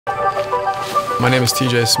My name is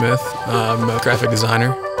TJ Smith. I'm a graphic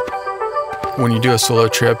designer. When you do a solo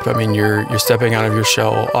trip, I mean, you're stepping out of your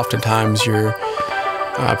shell. Oftentimes, you're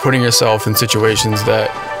putting yourself in situations that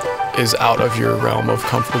is out of your realm of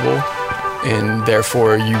comfortable, and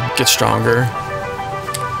therefore you get stronger.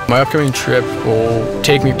 My upcoming trip will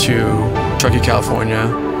take me to Truckee, California,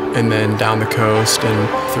 and then down the coast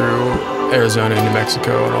and through Arizona and New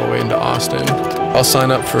Mexico and all the way into Austin. I'll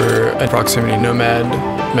sign up for a Proximity Nomad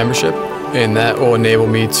membership, and that will enable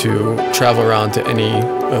me to travel around to any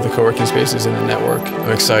of the co-working spaces in the network.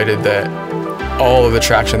 I'm excited that all of the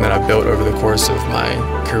traction that I've built over the course of my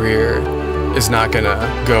career is not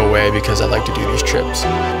gonna go away because I like to do these trips.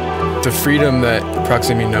 The freedom that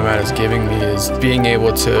Proximity Nomad is giving me is being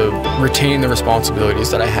able to retain the responsibilities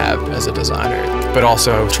that I have as a designer, but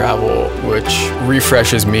also travel, which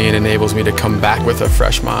refreshes me and enables me to come back with a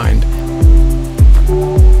fresh mind.